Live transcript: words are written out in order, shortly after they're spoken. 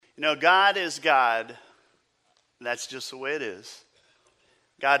God is God. That's just the way it is.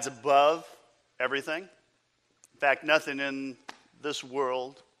 God's above everything. In fact, nothing in this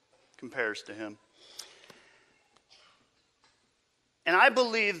world compares to him. And I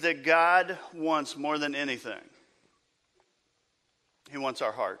believe that God wants more than anything. He wants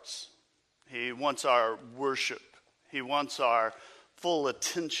our hearts. He wants our worship. He wants our full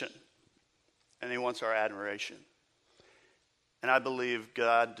attention. And he wants our admiration. And I believe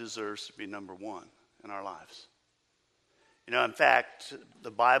God deserves to be number one in our lives. In fact,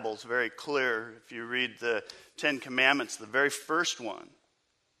 the Bible's very clear. If you read the 10 Commandments, the very first one,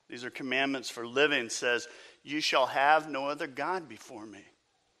 these are commandments for living, says, "You shall have no other God before me."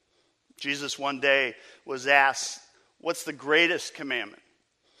 Jesus one day was asked, "What's the greatest commandment?"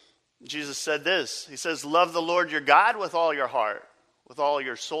 Jesus said this. He says, "Love the Lord your God with all your heart, with all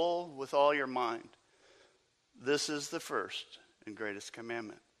your soul, with all your mind. This is the first and greatest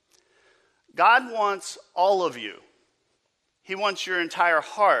commandment." God wants all of you. He wants your entire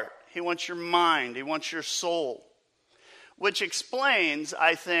heart. He wants your mind. He wants your soul. Which explains,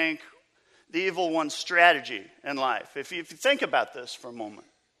 I think, the evil one's strategy in life. If you think about this for a moment.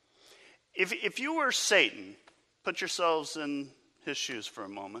 If you were Satan, put yourselves in his shoes for a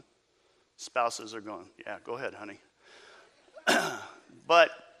moment. Spouses are going, yeah, go ahead, honey.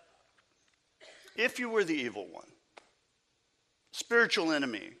 But if you were the evil one, spiritual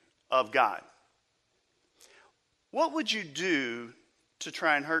enemy of God, what would you do to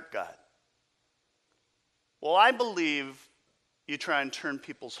try and hurt God? Well, I believe you try and turn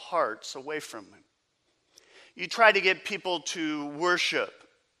people's hearts away from him. You try to get people to worship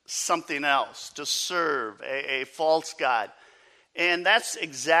something else, to serve a false god. And that's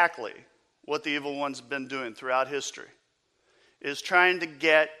exactly what the evil one's been doing throughout history, is trying to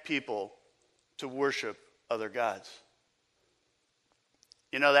get people to worship other gods.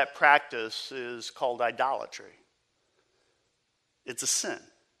 That practice is called idolatry. It's a sin.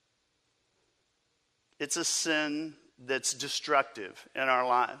 It's a sin that's destructive in our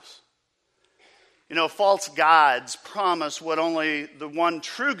lives. False gods promise what only the one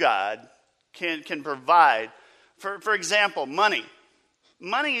true God can provide. For example, money.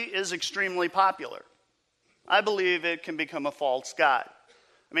 Money is extremely popular. I believe it can become a false god.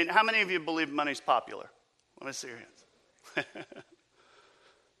 How many of you believe money's popular? Let me see your hands.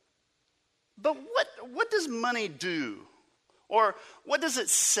 But what does money do? Or what does it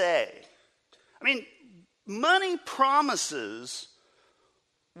say? Money promises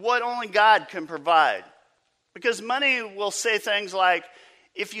what only God can provide. Because money will say things like,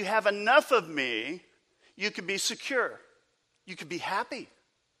 if you have enough of me, you could be secure. You could be happy.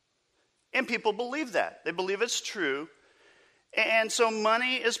 And people believe that. They believe it's true. And so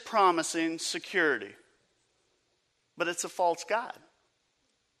money is promising security. But it's a false god.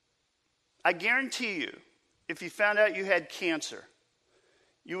 I guarantee you, if you found out you had cancer,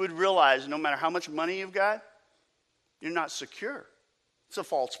 you would realize no matter how much money you've got, you're not secure. It's a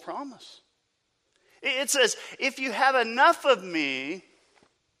false promise. It says, if you have enough of me,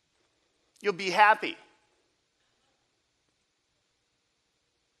 you'll be happy.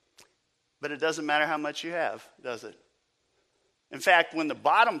 But it doesn't matter how much you have, does it? In fact, when the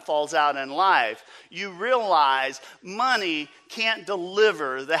bottom falls out in life, you realize money can't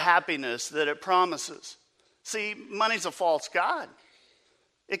deliver the happiness that it promises. See, money's a false god.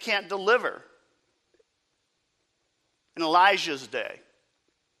 It can't deliver. In Elijah's day,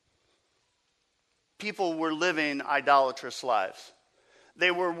 people were living idolatrous lives.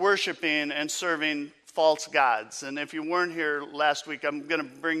 They were worshiping and serving false gods. And if you weren't here last week, I'm going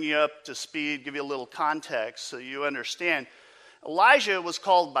to bring you up to speed, give you a little context so you understand. Elijah was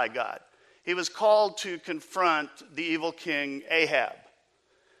called by God. He was called to confront the evil king Ahab.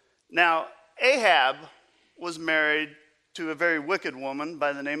 Now, Ahab was married to a very wicked woman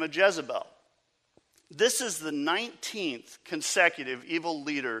by the name of Jezebel. This is the 19th consecutive evil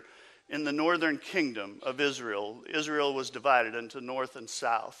leader in the northern kingdom of Israel. Israel was divided into north and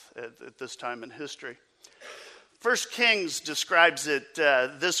south at this time in history. 1 Kings describes it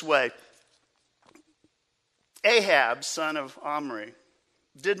this way. Ahab, son of Omri,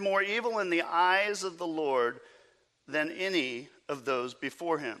 did more evil in the eyes of the Lord than any of those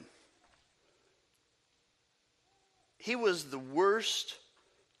before him. He was the worst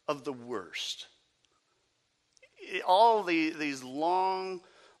of the worst. All these long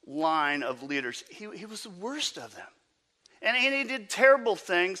line of leaders, he was the worst of them. And he did terrible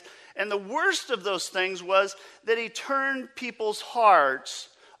things. And the worst of those things was that he turned people's hearts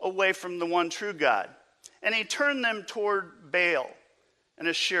away from the one true God. And he turned them toward Baal and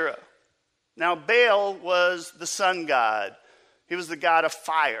Asherah. Now, Baal was the sun god. He was the god of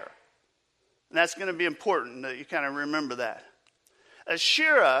fire. And that's going to be important that you kind of remember that.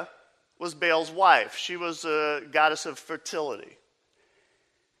 Asherah was Baal's wife. She was a goddess of fertility.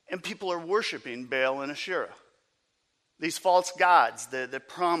 And people are worshiping Baal and Asherah. These false gods that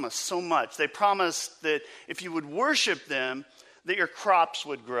promise so much. They promised that if you would worship them, that your crops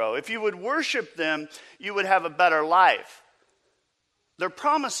would grow. If you would worship them, you would have a better life. They're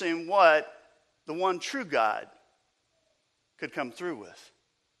promising what the one true God could come through with.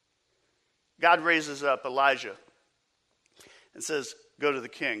 God raises up Elijah and says, go to the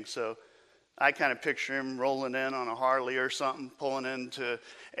king. So I kind of picture him rolling in on a Harley or something, pulling into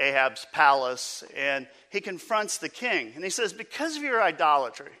Ahab's palace, and he confronts the king. And he says, because of your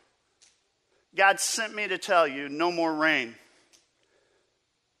idolatry, God sent me to tell you no more rain.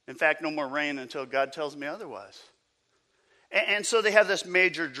 In fact, no more rain until God tells me otherwise. And so they have this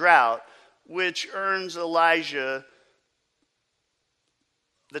major drought, which earns Elijah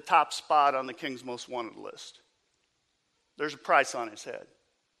the top spot on the king's most wanted list. There's a price on his head.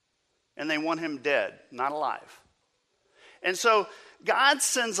 And they want him dead, not alive. And so God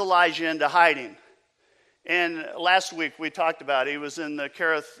sends Elijah into hiding. And last week we talked about it. He was in the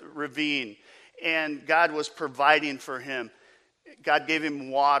Kerith ravine, and God was providing for him. God gave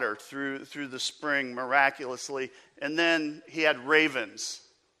him water through the spring miraculously. And then he had ravens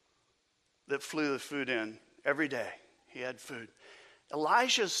that flew the food in every day. He had food.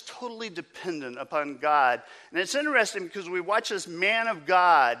 Elijah's totally dependent upon God. And it's interesting because we watch this man of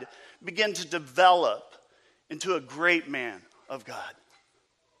God begin to develop into a great man of God.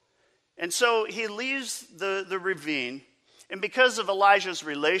 And so he leaves the ravine. And because of Elijah's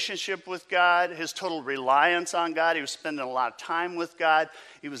relationship with God, his total reliance on God, he was spending a lot of time with God.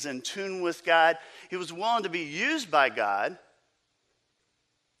 He was in tune with God. He was willing to be used by God.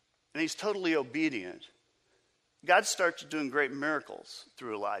 And he's totally obedient. God starts doing great miracles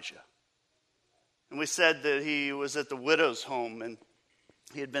through Elijah. And we said that he was at the widow's home, and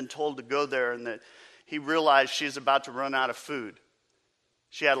he had been told to go there, and that he realized she's about to run out of food.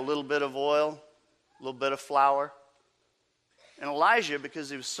 She had a little bit of oil, a little bit of flour. And Elijah,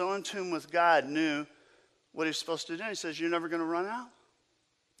 because he was so in tune with God, knew what he was supposed to do. He says, you're never going to run out.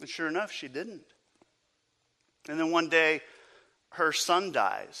 And sure enough, she didn't. And then one day, her son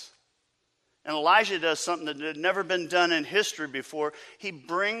dies. And Elijah does something that had never been done in history before. He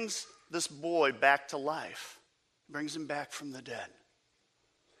brings this boy back to life. Brings him back from the dead.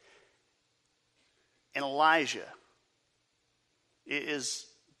 And Elijah is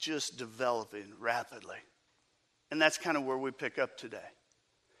just developing rapidly. And that's kind of where we pick up today.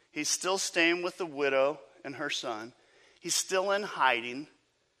 He's still staying with the widow and her son. He's still in hiding.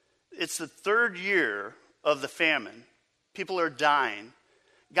 It's the third year of the famine. People are dying.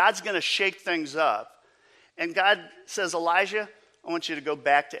 God's going to shake things up. And God says, Elijah, I want you to go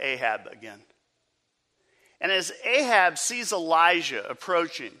back to Ahab again. And as Ahab sees Elijah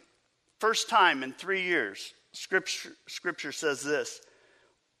approaching, first time in 3 years, Scripture says this.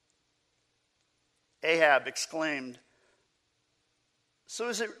 Ahab exclaimed, so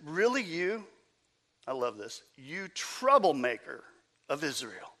is it really you? I love this. You troublemaker of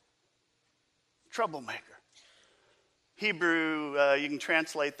Israel. Troublemaker. Hebrew, you can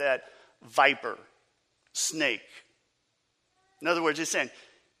translate that viper, snake. In other words, he's saying,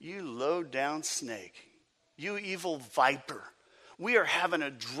 you low down snake, you evil viper. We are having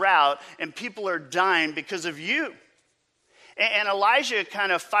a drought and people are dying because of you. And Elijah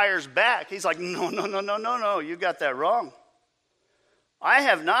kind of fires back. He's like, no, you got that wrong. I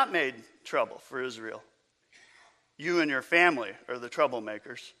have not made trouble for Israel. You and your family are the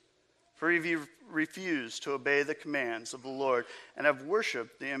troublemakers. For you refused to obey the commands of the Lord and have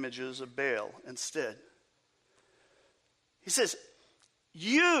worshipped the images of Baal instead. He says,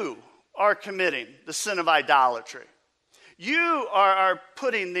 you are committing the sin of idolatry. You are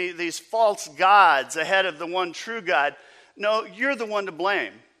putting these false gods ahead of the one true God. No, you're the one to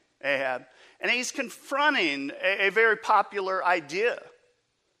blame, Ahab. And he's confronting a very popular idea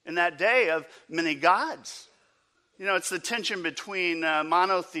in that day of many gods. You know, it's the tension between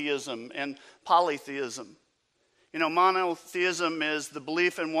monotheism and polytheism. You know, monotheism is the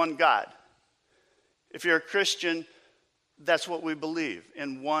belief in one God. If you're a Christian, that's what we believe,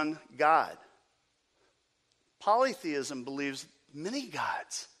 in one God. Polytheism believes many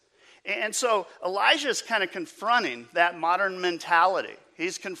gods. And so Elijah is kind of confronting that modern mentality.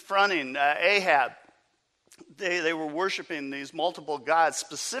 He's confronting Ahab. They were worshiping these multiple gods,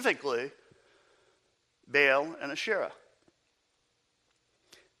 specifically Baal and Asherah.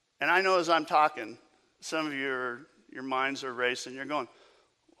 And I know as I'm talking, some of your minds are racing. You're going,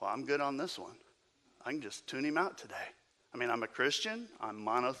 well, I'm good on this one. I can just tune him out today. I mean, I'm a Christian. I'm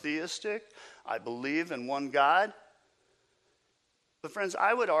monotheistic. I believe in one God. But friends,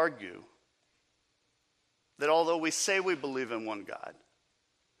 I would argue that although we say we believe in one God,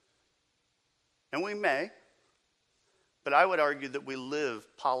 and we may, but I would argue that we live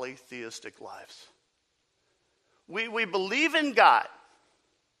polytheistic lives. We believe in God,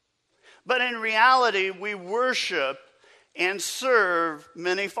 but in reality, we worship and serve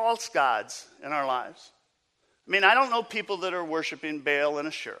many false gods in our lives. I mean, I don't know people that are worshiping Baal and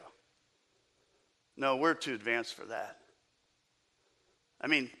Asherah. No, we're too advanced for that. I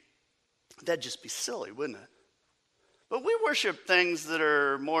mean, that'd just be silly, wouldn't it? But we worship things that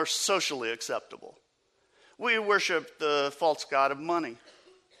are more socially acceptable. We worship the false god of money,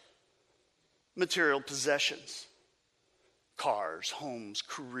 material possessions, cars, homes,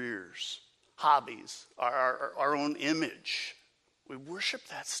 careers, hobbies, our own image. We worship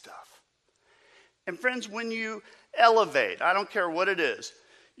that stuff. And friends, when you elevate, I don't care what it is,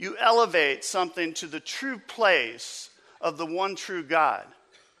 you elevate something to the true place of the one true God.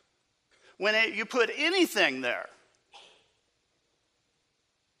 When you put anything there,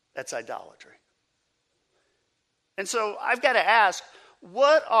 that's idolatry. And so I've got to ask,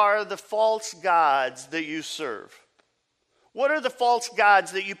 what are the false gods that you serve? What are the false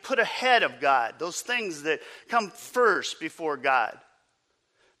gods that you put ahead of God? Those things that come first before God.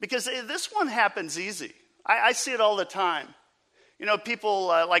 Because this one happens easy. I see it all the time. You know, people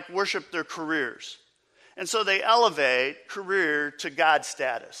like worship their careers. And so they elevate career to God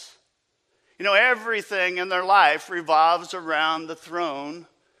status. You know, everything in their life revolves around the throne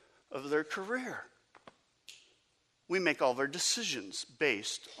of their career. We make all of our decisions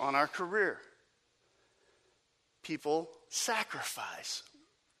based on our career. People sacrifice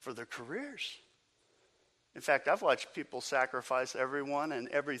for their careers. In fact, I've watched people sacrifice everyone and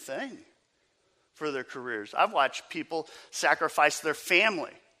everything for their careers. I've watched people sacrifice their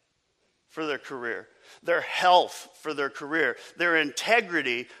family for their career, their health for their career, their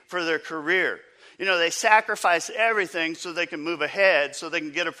integrity for their career. You know, they sacrifice everything so they can move ahead, so they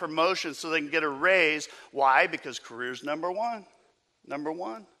can get a promotion, so they can get a raise. Why? Because career's number one. Number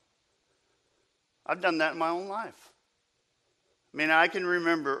one. I've done that in my own life. I mean, I can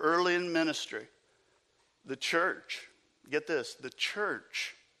remember early in ministry, the church, get this, the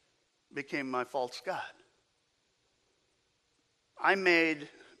church became my false god. I made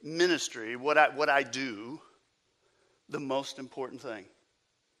ministry, what I do, the most important thing.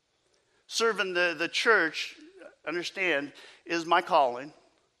 Serving the church, understand, is my calling.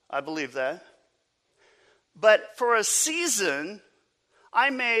 I believe that. But for a season, I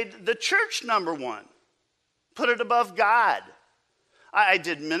made the church number one. Put it above God. I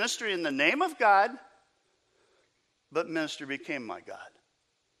did ministry in the name of God, but ministry became my God.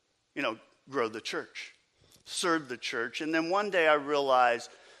 You know, grow the church, serve the church. And then one day I realized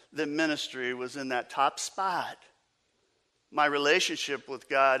that ministry was in that top spot. My relationship with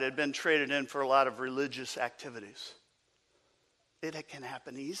God had been traded in for a lot of religious activities. It can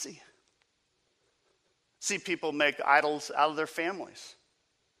happen easy. See people make idols out of their families.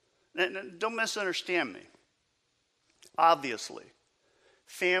 And don't misunderstand me. Obviously,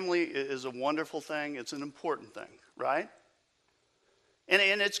 family is a wonderful thing. It's an important thing, right?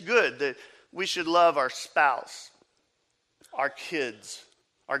 And it's good that we should love our spouse, our kids,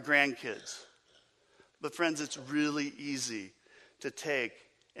 our grandkids. But friends, it's really easy to take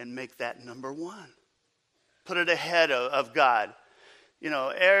and make that number one. Put it ahead of God. You know,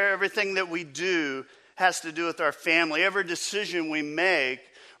 everything that we do has to do with our family. Every decision we make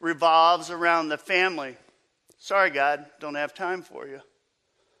revolves around the family. Sorry, God, don't have time for you.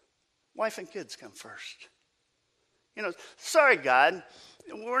 Wife and kids come first. You know, sorry, God,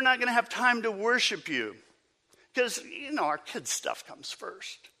 we're not going to have time to worship you. Because, you know, our kids' stuff comes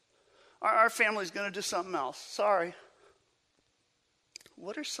first. Our family's going to do something else. Sorry.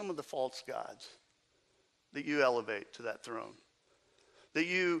 What are some of the false gods that you elevate to that throne? That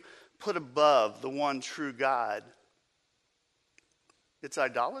you put above the one true God? It's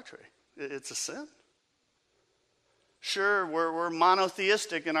idolatry. It's a sin. Sure, we're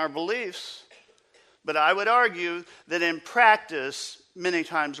monotheistic in our beliefs, but I would argue that in practice, many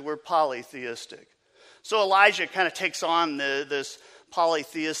times we're polytheistic. So Elijah kind of takes on this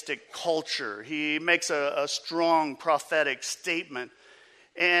polytheistic culture. He makes a strong prophetic statement.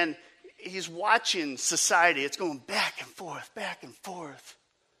 And he's watching society. It's going back and forth, back and forth.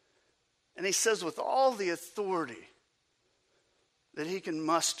 And he says with all the authority that he can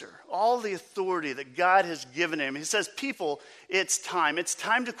muster, all the authority that God has given him, he says, people, it's time. It's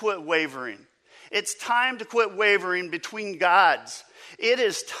time to quit wavering. It's time to quit wavering between gods. It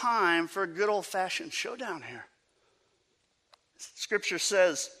is time for a good old-fashioned showdown here. Scripture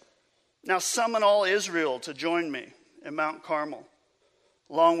says, "Now summon all Israel to join me at Mount Carmel,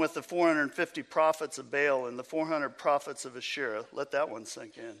 along with the 450 prophets of Baal and the 400 prophets of Asherah." Let that one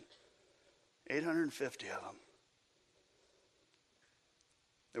sink in. 850 of them.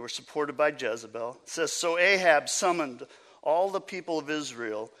 They were supported by Jezebel. It says, "So Ahab summoned all the people of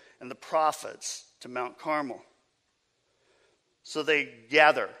Israel and the prophets to Mount Carmel." So they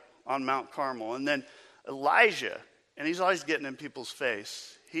gather on Mount Carmel. And then Elijah, and he's always getting in people's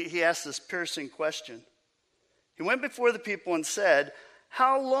face, he asked this piercing question. He went before the people and said,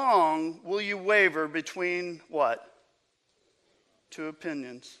 "How long will you waver between" what? Two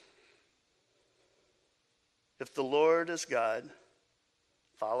opinions. "If the Lord is God,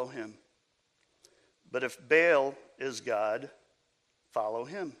 follow him. But if Baal is God, follow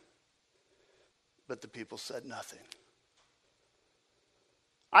him." But the people said nothing.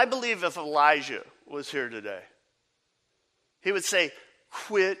 I believe if Elijah was here today, he would say,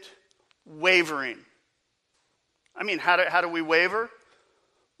 "Quit wavering." I mean, how do we waver?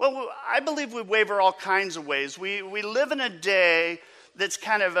 Well, I believe we waver all kinds of ways. We live in a day that's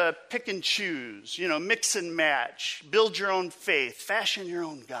kind of a pick and choose, mix and match, build your own faith, fashion your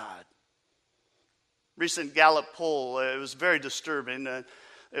own God. Recent Gallup poll, it was very disturbing.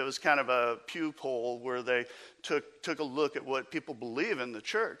 It was kind of a Pew poll where they took a look at what people believe in the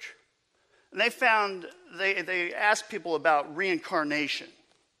church. And they found, they asked people about reincarnation.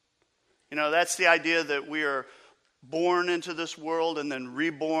 That's the idea that we are born into this world and then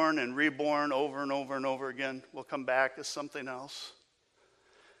reborn and reborn over and over and over again. We'll come back as something else.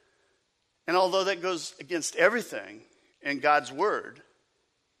 And although that goes against everything in God's word,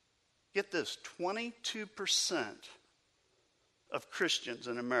 get this, 22% of Christians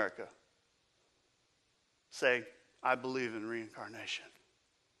in America say, "I believe in reincarnation."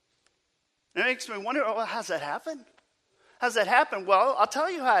 And it makes me wonder, how's that happen? How's that happen? Well, I'll tell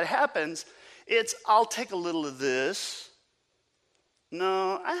you how it happens. It's, I'll take a little of this.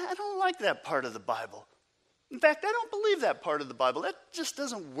 No, I don't like that part of the Bible. In fact, I don't believe that part of the Bible. That just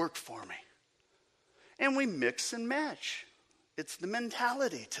doesn't work for me. And we mix and match. It's the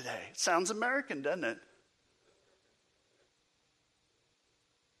mentality today. It sounds American, doesn't it?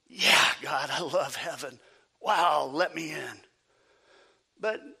 Yeah, God, I love heaven. Wow, let me in.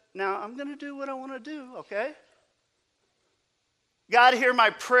 But now I'm going to do what I want to do, okay? God, hear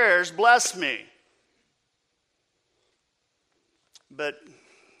my prayers, bless me. But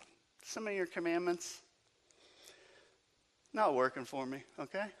some of your commandments, not working for me,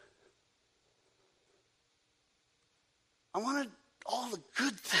 okay? I wanted all the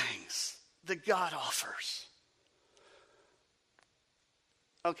good things that God offers.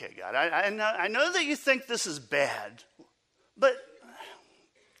 Okay, God, I know that you think this is bad, but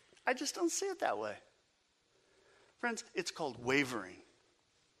I just don't see it that way. Friends, it's called wavering.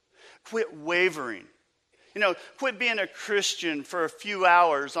 Quit wavering. Quit being a Christian for a few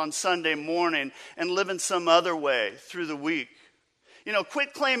hours on Sunday morning and living some other way through the week.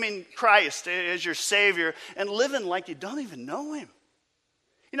 Quit claiming Christ as your Savior and living like you don't even know him.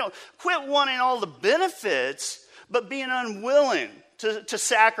 Quit wanting all the benefits, but being unwilling to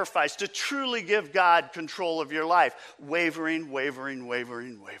sacrifice, to truly give God control of your life. Wavering, wavering,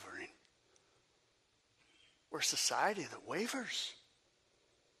 wavering, wavering. We're a society that wavers.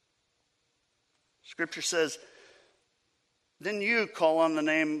 Scripture says, "Then you call on the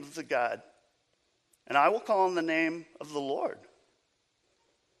name of the God, and I will call on the name of the Lord."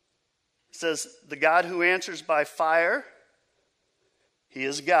 It says, "The God who answers by fire, he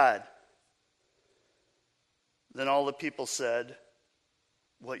is God." Then all the people said,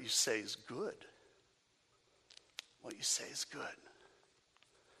 "What you say is good. What you say is good."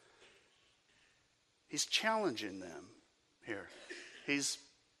 He's challenging them here. He's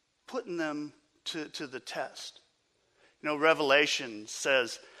putting them to the test. Revelation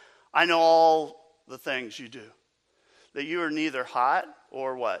says, "I know all the things you do, that you are neither hot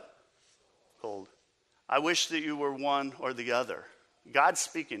or" what? Cold. "I wish that you were one or the other." God's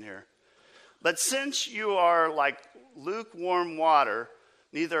speaking here. "But since you are like lukewarm water,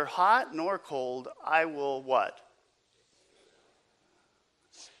 neither hot nor cold, I will" what?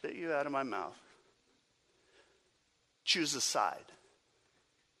 "Spit you out of my mouth." Choose a side.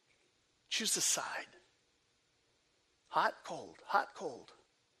 Choose a side. Hot, cold, hot, cold.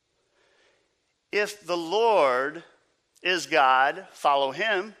 If the Lord is God, follow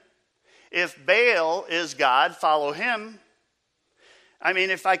him. If Baal is God, follow him. I mean,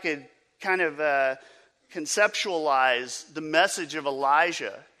 if I could kind of conceptualize the message of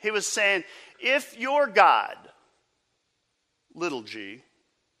Elijah, he was saying, if your God, little g,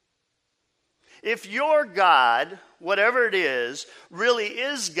 if your God whatever it is, really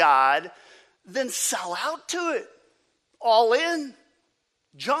is God, then sell out to it. All in.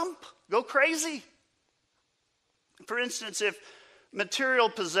 Jump. Go crazy. For instance, if material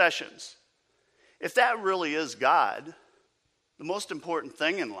possessions, if that really is God, the most important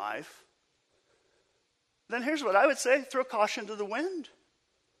thing in life, then here's what I would say. Throw caution to the wind.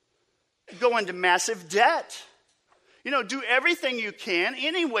 Go into massive debt. Do everything you can,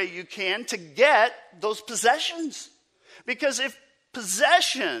 any way you can, to get those possessions. Because if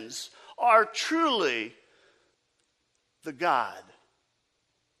possessions are truly the God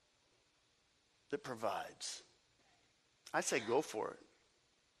that provides, I say go for it.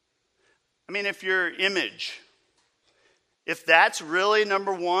 I mean, if your image, if that's really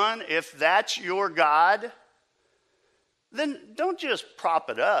number one, if that's your God, then don't just prop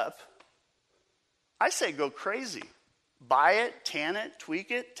it up. I say go crazy. Buy it, tan it,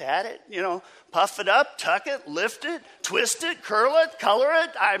 tweak it, tat it, puff it up, tuck it, lift it, twist it, curl it, color it.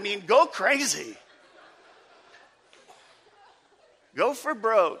 I mean, go crazy. Go for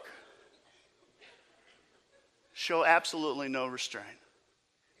broke. Show absolutely no restraint.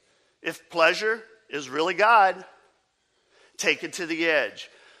 If pleasure is really God, take it to the edge.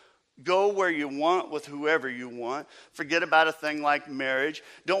 Go where you want with whoever you want. Forget about a thing like marriage.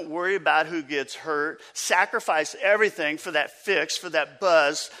 Don't worry about who gets hurt. Sacrifice everything for that fix, for that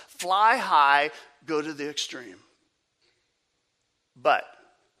buzz. Fly high. Go to the extreme. But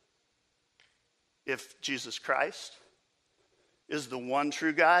if Jesus Christ is the one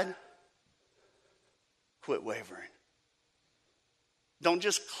true God, quit wavering. Don't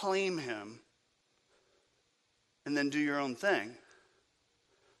just claim him and then do your own thing.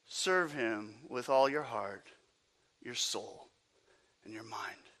 Serve him with all your heart, your soul, and your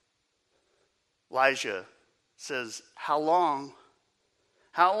mind. Elijah says, how long?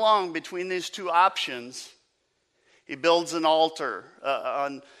 How long between these two options? He builds an altar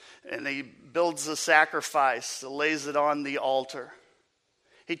and he builds a sacrifice, lays it on the altar.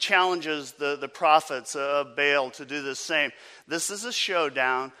 He challenges the prophets of Baal to do the same. This is a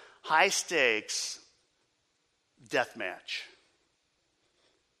showdown, high stakes, death match.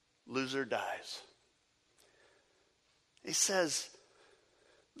 Loser dies. He says,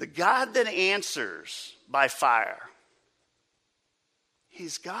 the God that answers by fire,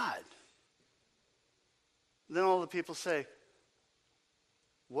 he's God. Then all the people say,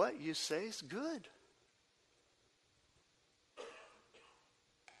 what you say is good.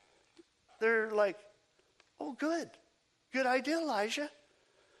 They're like, oh, good. Good idea, Elijah.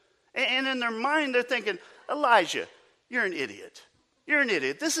 And in their mind, they're thinking, Elijah, you're an idiot. You're an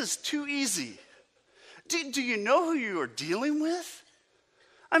idiot. This is too easy. Do you know who you are dealing with?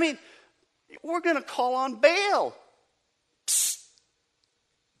 I mean, we're going to call on Baal. Psst.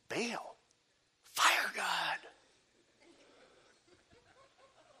 Baal. Fire God.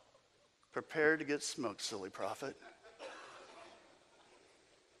 Prepare to get smoked, silly prophet.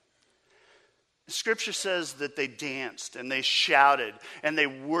 Scripture says that they danced and they shouted and they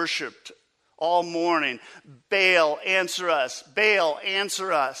worshiped all morning. Baal, answer us. Baal,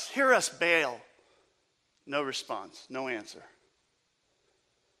 answer us. Hear us, Baal. No response, no answer.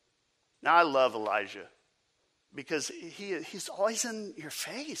 Now I love Elijah because he's always in your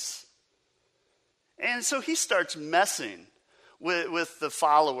face. And so he starts messing with the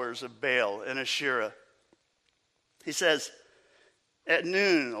followers of Baal and Asherah. He says, at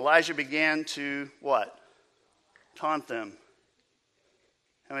noon, Elijah began to what? Taunt them.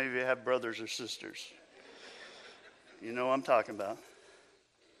 How many of you have brothers or sisters? You know what I'm talking about.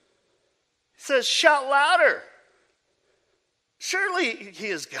 He says, shout louder. Surely he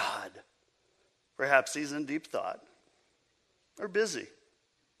is God. Perhaps he's in deep thought or busy.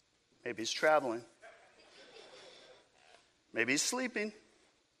 Maybe he's traveling. Maybe he's sleeping.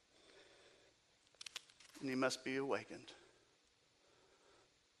 And he must be awakened.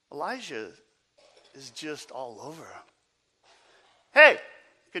 Elijah is just all over him. Hey,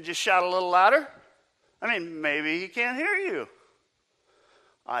 could you shout a little louder? I mean, maybe he can't hear you.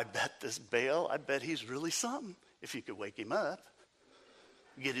 I bet this Baal, I bet he's really something. If you could wake him up,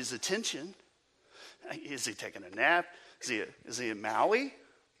 get his attention. Is he taking a nap? Is he in Maui?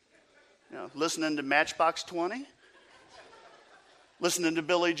 Listening to Matchbox 20? Listening to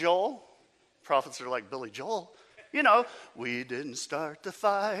Billy Joel? Prophets are like Billy Joel. We didn't start the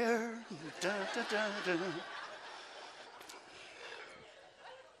fire. Da, da, da, da.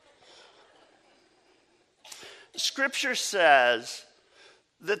 Scripture says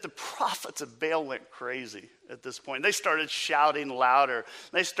that the prophets of Baal went crazy at this point. They started shouting louder.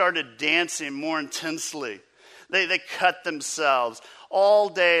 They started dancing more intensely. They cut themselves all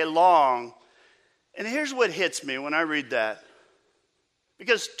day long. And here's what hits me when I read that.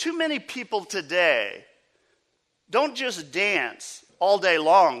 Because too many people today don't just dance all day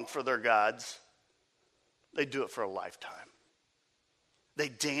long for their gods. They do it for a lifetime. They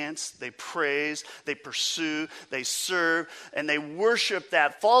dance, they praise, they pursue, they serve, and they worship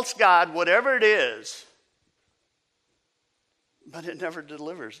that false god, whatever it is. But it never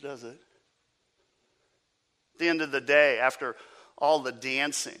delivers, does it? At the end of the day, after all the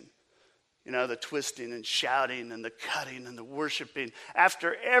dancing, the twisting and shouting and the cutting and the worshiping,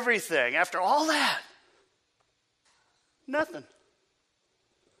 after everything, after all that, nothing.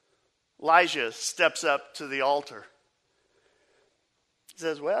 Elijah steps up to the altar. He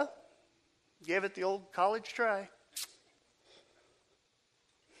says, well, gave it the old college try.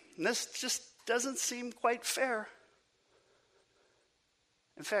 And this just doesn't seem quite fair.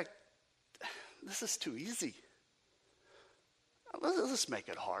 In fact, this is too easy. Let's make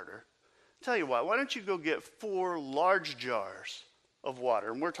it harder. Tell you what, why don't you go get 4 large jars of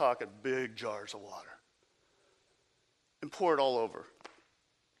water, and we're talking big jars of water, and pour it all over.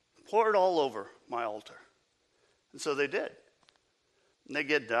 Pour it all over my altar. And so they did. And they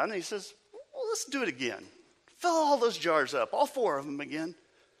get done, and he says, well, let's do it again. Fill all those jars up, all 4 of them again,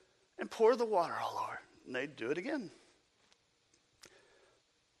 and pour the water all over. And they do it again.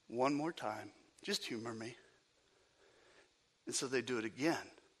 One more time. Just humor me. And so they do it again.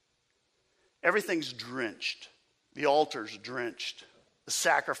 Everything's drenched. The altar's drenched. The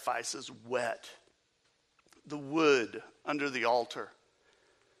sacrifice is wet. The wood under the altar,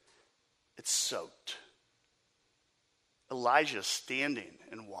 it's soaked. Elijah's standing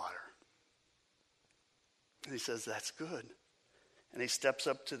in water. And he says, that's good. And he steps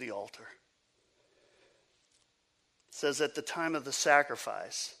up to the altar. It says, at the time of the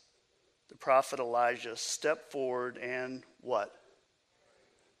sacrifice, the prophet Elijah stepped forward and what?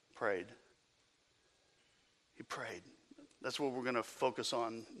 Prayed. He prayed. That's what we're going to focus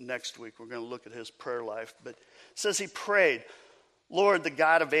on next week. We're going to look at his prayer life. But it says he prayed, Lord, the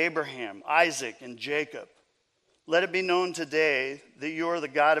God of Abraham, Isaac, and Jacob, let it be known today that you are the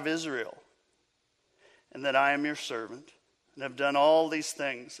God of Israel, and that I am your servant, and have done all these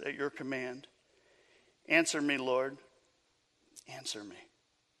things at your command. Answer me, Lord. Answer me.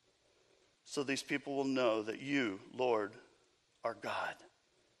 So these people will know that you, Lord, are God,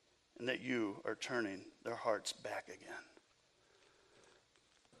 and that you are turning their hearts back again.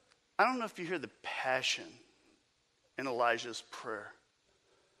 I don't know if you hear the passion in Elijah's prayer.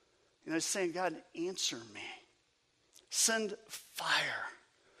 He's saying, God, answer me. Send fire.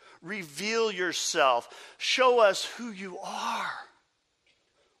 Reveal yourself. Show us who you are.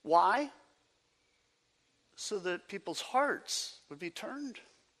 Why? So that people's hearts would be turned.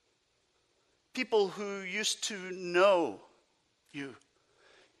 People who used to know you.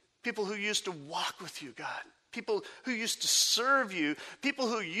 People who used to walk with you, God. People who used to serve you. People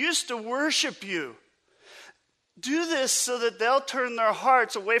who used to worship you. Do this so that they'll turn their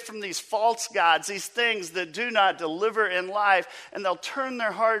hearts away from these false gods, these things that do not deliver in life, and they'll turn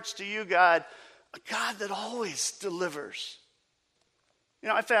their hearts to you, God, a God that always delivers.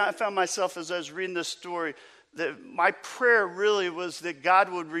 I found myself as I was reading this story, that my prayer really was that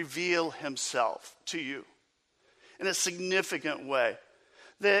God would reveal himself to you in a significant way.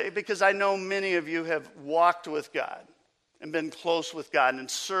 Because I know many of you have walked with God and been close with God and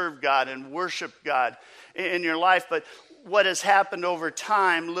served God and worshiped God in your life. But what has happened over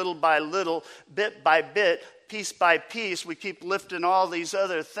time, little by little, bit by bit, piece by piece, we keep lifting all these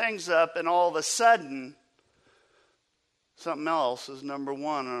other things up, and all of a sudden, something else is number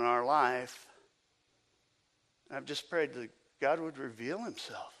one in our life. I've just prayed that God would reveal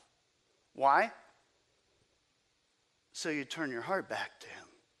himself. Why? So you turn your heart back to him.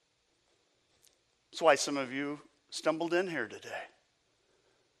 That's why some of you stumbled in here today.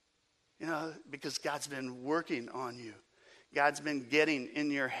 Because God's been working on you. God's been getting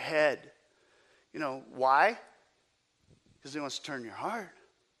in your head. Why? Because he wants to turn your heart.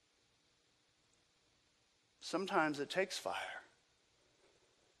 Sometimes it takes fire.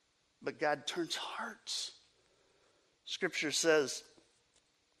 But God turns hearts. Scripture says,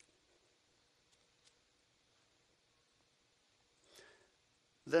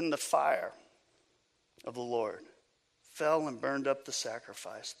 then the fire of the Lord fell and burned up the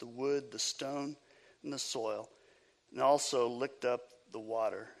sacrifice, the wood, the stone, and the soil, and also licked up the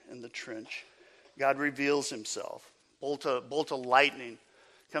water in the trench. God reveals himself. Bolt of lightning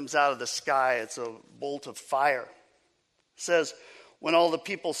comes out of the sky. It's a bolt of fire. It says, when all the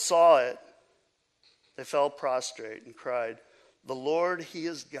people saw it, they fell prostrate and cried, the Lord, he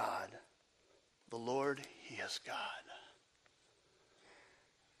is God. The Lord, he is God.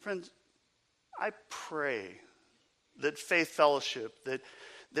 Friends, I pray that Faith Fellowship,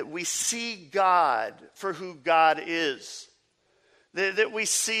 that we see God for who God is. That we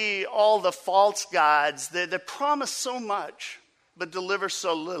see all the false gods that promise so much but deliver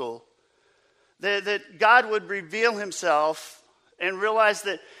so little. That God would reveal himself and realize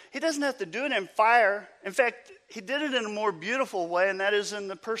that he doesn't have to do it in fire. In fact, he did it in a more beautiful way, and that is in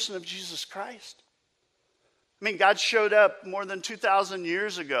the person of Jesus Christ. I mean, God showed up more than 2,000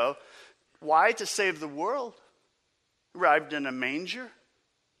 years ago. Why? To save the world. Arrived in a manger,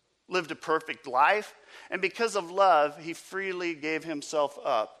 lived a perfect life, and because of love, he freely gave himself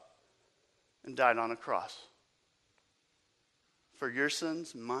up and died on a cross. For your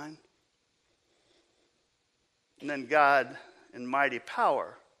sins and mine. And then God, in mighty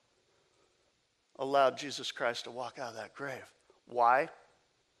power, allowed Jesus Christ to walk out of that grave. Why?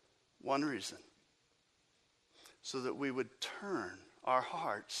 One reason. So that we would turn our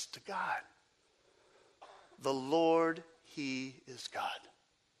hearts to God. The Lord, he is God.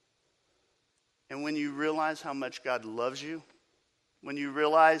 And when you realize how much God loves you, when you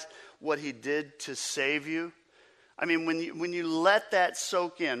realize what he did to save you, I mean, when you let that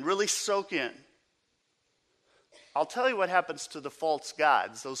soak in, really soak in, I'll tell you what happens to the false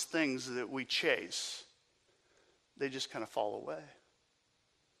gods, those things that we chase. They just kind of fall away.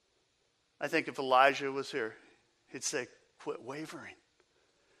 I think if Elijah was here, he'd say, quit wavering.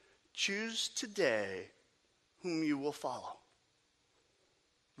 Choose today whom you will follow.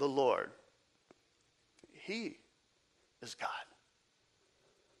 The Lord. He is God.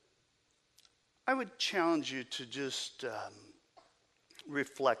 I would challenge you to just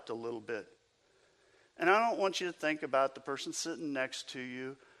reflect a little bit. And I don't want you to think about the person sitting next to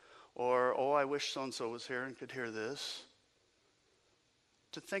you or, oh, I wish so-and-so was here and could hear this.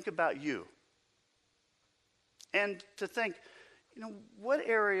 To think about you. And to think, what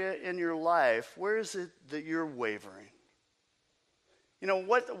area in your life, where is it that you're wavering?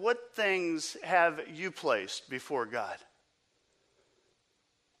 What things have you placed before God?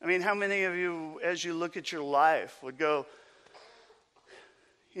 I mean, how many of you, as you look at your life, would go,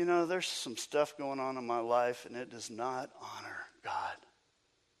 there's some stuff going on in my life and it does not honor God.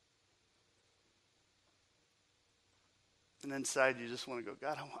 And inside you just want to go,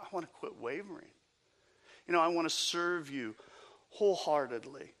 God, I want to quit wavering. I want to serve you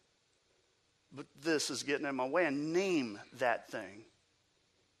wholeheartedly. But this is getting in my way. And name that thing.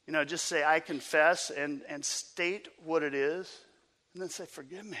 Just say, I confess and state what it is. And then say,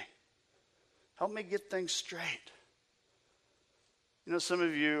 forgive me. Help me get things straight. Some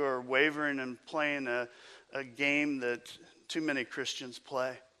of you are wavering and playing a game that too many Christians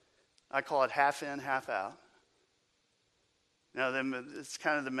play. I call it half in, half out. It's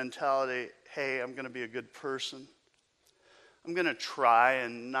kind of the mentality, hey, I'm going to be a good person. I'm going to try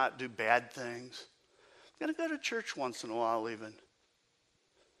and not do bad things. I'm going to go to church once in a while even.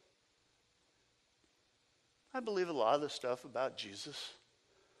 I believe a lot of the stuff about Jesus.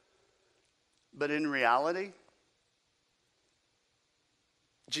 But in reality,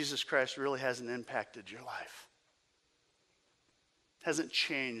 Jesus Christ really hasn't impacted your life. Hasn't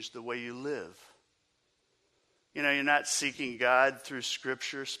changed the way you live. You're not seeking God through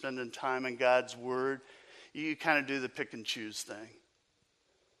Scripture, spending time in God's Word. You kind of do the pick and choose thing.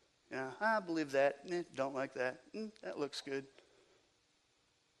 I believe that. Don't like that. That looks good.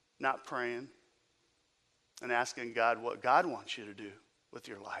 Not praying and asking God what God wants you to do with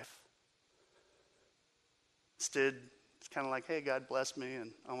your life. Instead, it's kind of like, hey, God bless me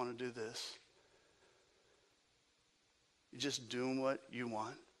and I want to do this. You're just doing what you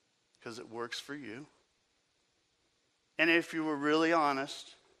want because it works for you. And if you were really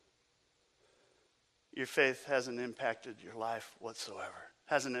honest, your faith hasn't impacted your life whatsoever.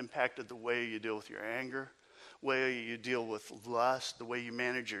 Hasn't impacted the way you deal with your anger, way you deal with lust, the way you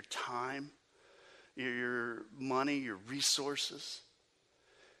manage your time, your money, your resources.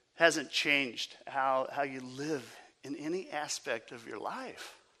 Hasn't changed how you live in any aspect of your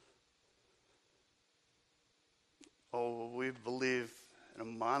life. Oh, we believe in a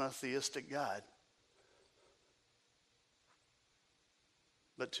monotheistic God.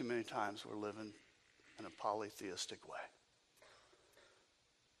 But too many times we're living in a polytheistic way.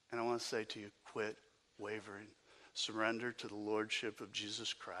 And I want to say to you, quit wavering. Surrender to the Lordship of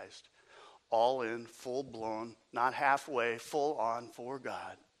Jesus Christ. All in, full blown, not halfway, full on for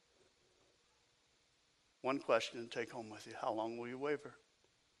God. One question to take home with you. How long will you waver?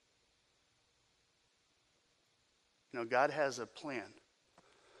 God has a plan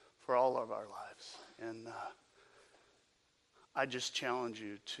for all of our lives. And I just challenge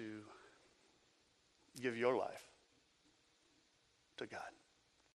you to give your life to God.